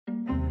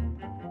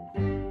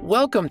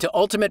Welcome to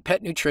Ultimate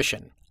Pet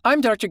Nutrition. I'm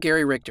Dr.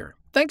 Gary Richter.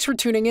 Thanks for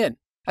tuning in.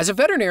 As a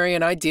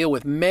veterinarian, I deal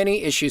with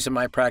many issues in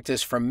my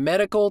practice from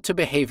medical to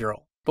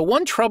behavioral. But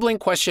one troubling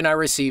question I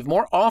receive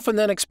more often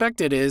than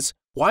expected is,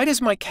 why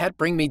does my cat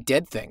bring me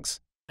dead things?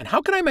 And how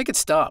can I make it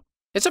stop?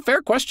 It's a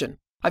fair question.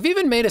 I've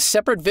even made a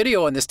separate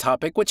video on this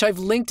topic, which I've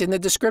linked in the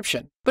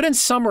description. But in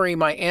summary,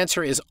 my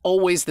answer is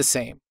always the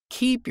same.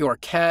 Keep your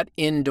cat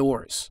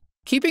indoors.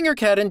 Keeping your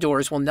cat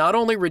indoors will not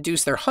only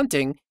reduce their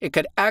hunting, it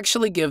could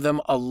actually give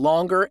them a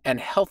longer and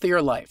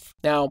healthier life.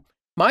 Now,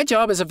 my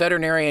job as a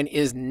veterinarian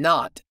is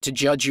not to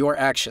judge your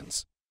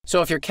actions.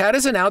 So if your cat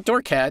is an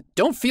outdoor cat,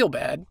 don't feel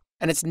bad.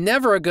 And it's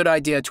never a good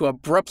idea to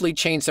abruptly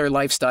change their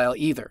lifestyle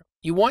either.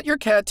 You want your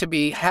cat to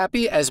be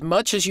happy as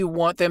much as you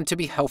want them to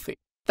be healthy.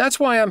 That's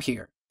why I'm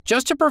here,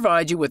 just to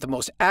provide you with the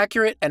most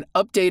accurate and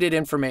updated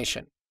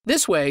information.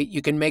 This way,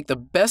 you can make the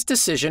best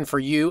decision for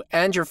you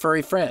and your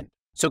furry friend.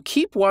 So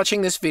keep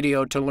watching this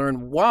video to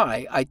learn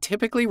why I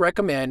typically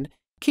recommend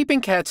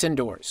keeping cats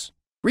indoors.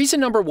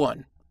 Reason number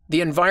 1, the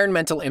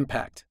environmental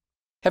impact.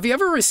 Have you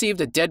ever received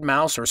a dead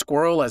mouse or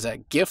squirrel as a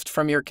gift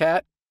from your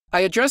cat? I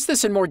addressed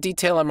this in more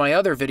detail in my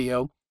other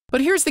video, but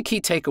here's the key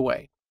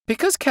takeaway.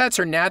 Because cats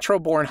are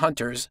natural-born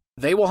hunters,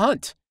 they will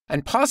hunt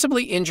and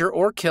possibly injure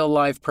or kill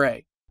live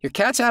prey. Your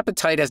cat's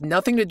appetite has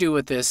nothing to do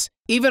with this.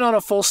 Even on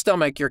a full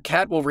stomach, your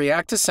cat will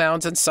react to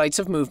sounds and sights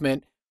of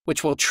movement,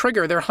 which will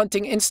trigger their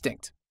hunting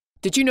instinct.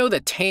 Did you know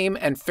that tame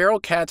and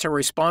feral cats are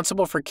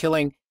responsible for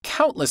killing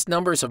countless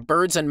numbers of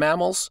birds and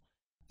mammals?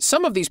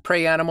 Some of these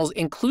prey animals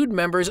include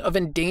members of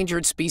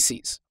endangered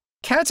species.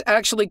 Cats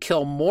actually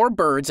kill more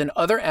birds and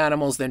other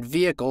animals than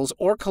vehicles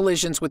or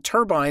collisions with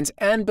turbines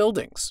and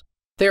buildings.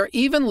 They are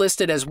even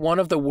listed as one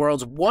of the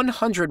world's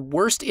 100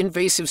 worst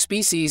invasive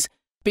species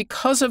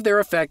because of their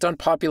effect on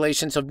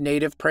populations of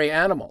native prey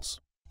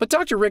animals. But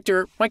Dr.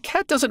 Richter, my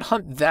cat doesn't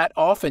hunt that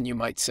often, you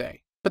might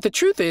say. But the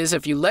truth is,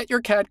 if you let your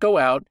cat go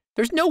out,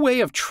 there's no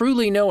way of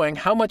truly knowing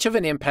how much of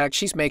an impact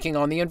she's making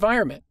on the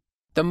environment.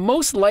 The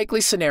most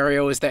likely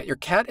scenario is that your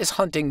cat is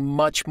hunting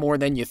much more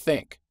than you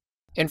think.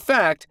 In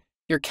fact,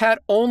 your cat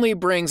only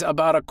brings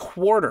about a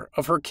quarter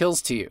of her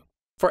kills to you.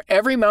 For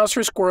every mouse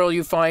or squirrel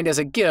you find as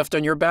a gift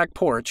on your back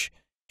porch,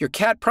 your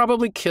cat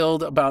probably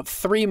killed about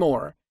 3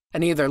 more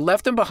and either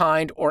left them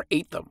behind or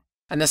ate them.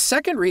 And the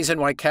second reason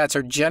why cats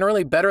are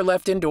generally better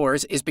left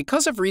indoors is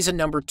because of reason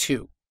number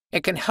 2.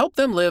 It can help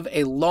them live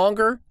a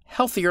longer,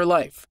 healthier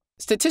life.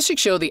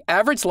 Statistics show the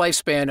average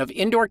lifespan of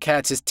indoor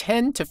cats is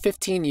 10 to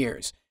 15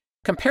 years,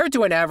 compared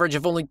to an average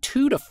of only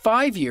 2 to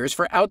 5 years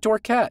for outdoor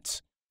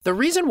cats. The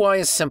reason why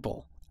is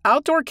simple.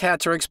 Outdoor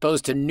cats are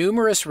exposed to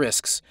numerous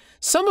risks,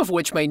 some of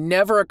which may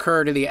never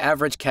occur to the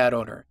average cat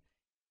owner.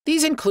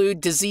 These include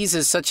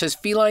diseases such as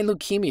feline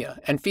leukemia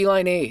and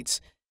feline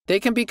AIDS. They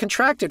can be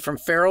contracted from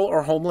feral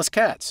or homeless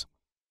cats.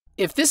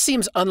 If this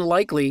seems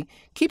unlikely,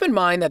 keep in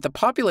mind that the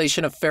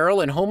population of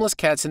feral and homeless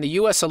cats in the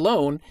U.S.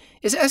 alone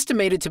is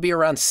estimated to be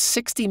around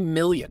 60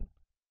 million.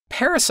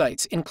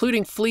 Parasites,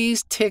 including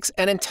fleas, ticks,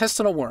 and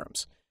intestinal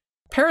worms.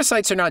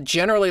 Parasites are not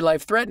generally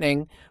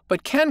life-threatening,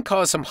 but can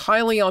cause some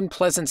highly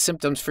unpleasant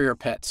symptoms for your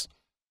pets.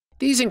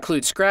 These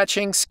include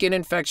scratching, skin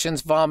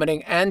infections,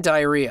 vomiting, and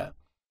diarrhea.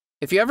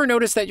 If you ever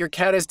notice that your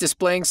cat is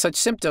displaying such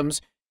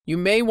symptoms, you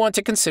may want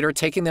to consider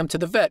taking them to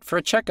the vet for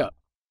a checkup.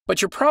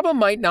 But your problem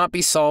might not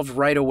be solved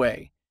right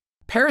away.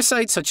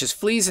 Parasites such as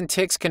fleas and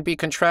ticks can be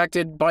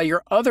contracted by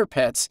your other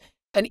pets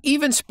and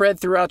even spread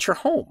throughout your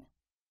home.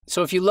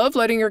 So if you love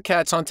letting your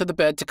cats onto the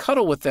bed to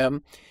cuddle with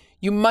them,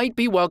 you might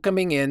be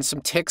welcoming in some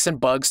ticks and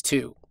bugs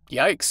too.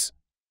 Yikes!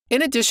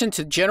 In addition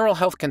to general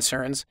health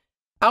concerns,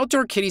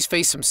 outdoor kitties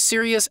face some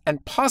serious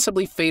and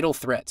possibly fatal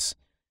threats.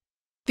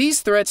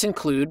 These threats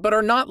include, but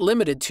are not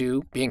limited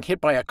to, being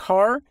hit by a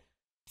car,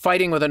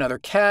 fighting with another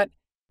cat,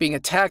 being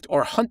attacked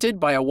or hunted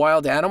by a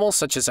wild animal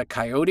such as a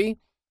coyote,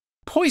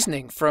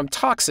 poisoning from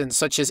toxins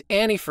such as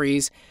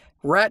antifreeze,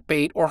 rat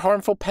bait, or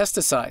harmful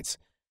pesticides,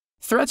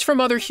 threats from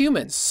other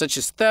humans such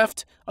as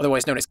theft,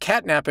 otherwise known as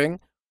catnapping,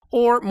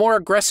 or more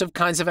aggressive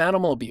kinds of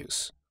animal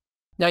abuse.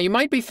 Now you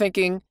might be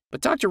thinking,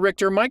 but Dr.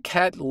 Richter, my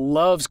cat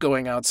loves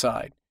going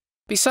outside.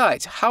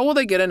 Besides, how will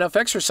they get enough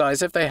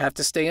exercise if they have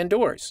to stay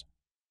indoors?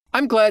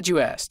 I'm glad you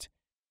asked.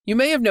 You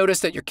may have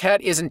noticed that your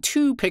cat isn't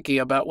too picky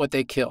about what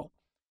they kill.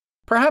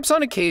 Perhaps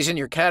on occasion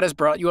your cat has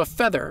brought you a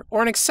feather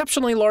or an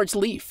exceptionally large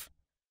leaf.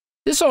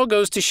 This all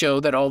goes to show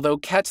that although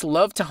cats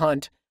love to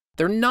hunt,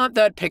 they're not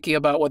that picky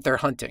about what they're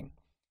hunting.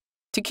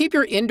 To keep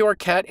your indoor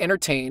cat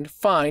entertained,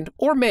 find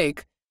or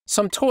make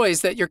some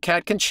toys that your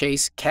cat can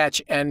chase, catch,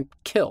 and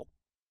kill.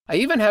 I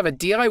even have a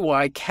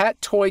DIY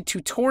cat toy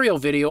tutorial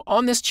video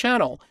on this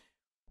channel,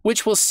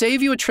 which will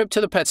save you a trip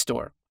to the pet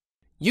store.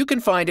 You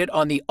can find it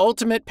on the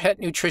Ultimate Pet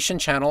Nutrition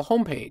channel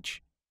homepage.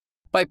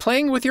 By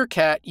playing with your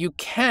cat, you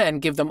can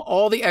give them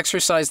all the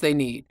exercise they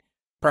need,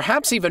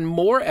 perhaps even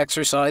more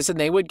exercise than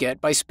they would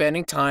get by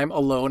spending time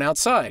alone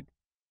outside.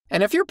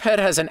 And if your pet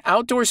has an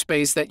outdoor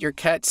space that your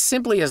cat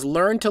simply has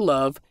learned to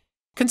love,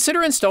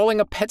 consider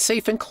installing a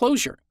pet-safe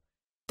enclosure.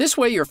 This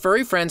way your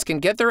furry friends can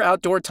get their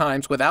outdoor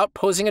times without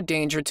posing a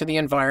danger to the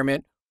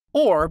environment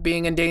or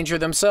being in danger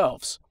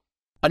themselves.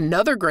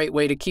 Another great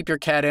way to keep your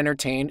cat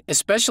entertained,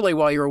 especially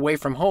while you're away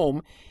from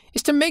home,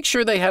 is to make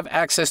sure they have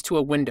access to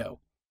a window.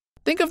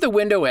 Think of the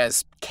window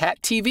as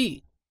cat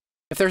TV.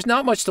 If there's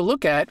not much to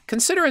look at,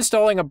 consider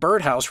installing a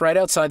birdhouse right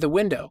outside the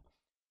window.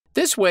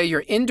 This way,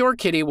 your indoor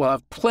kitty will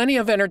have plenty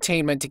of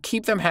entertainment to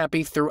keep them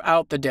happy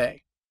throughout the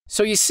day.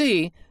 So you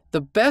see,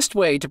 the best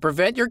way to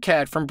prevent your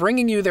cat from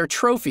bringing you their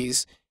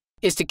trophies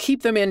is to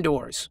keep them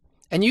indoors.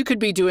 And you could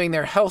be doing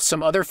their health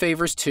some other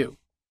favors too.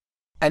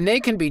 And they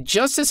can be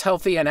just as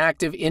healthy and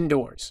active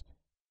indoors.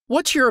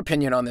 What's your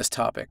opinion on this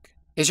topic?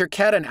 Is your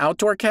cat an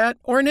outdoor cat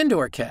or an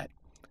indoor cat?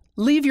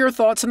 Leave your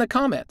thoughts in the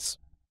comments.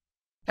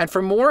 And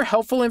for more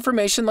helpful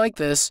information like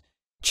this,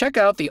 check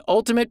out the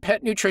Ultimate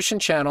Pet Nutrition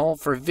channel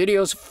for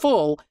videos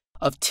full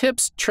of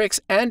tips, tricks,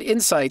 and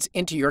insights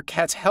into your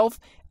cat's health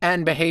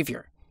and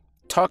behavior.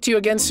 Talk to you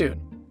again soon.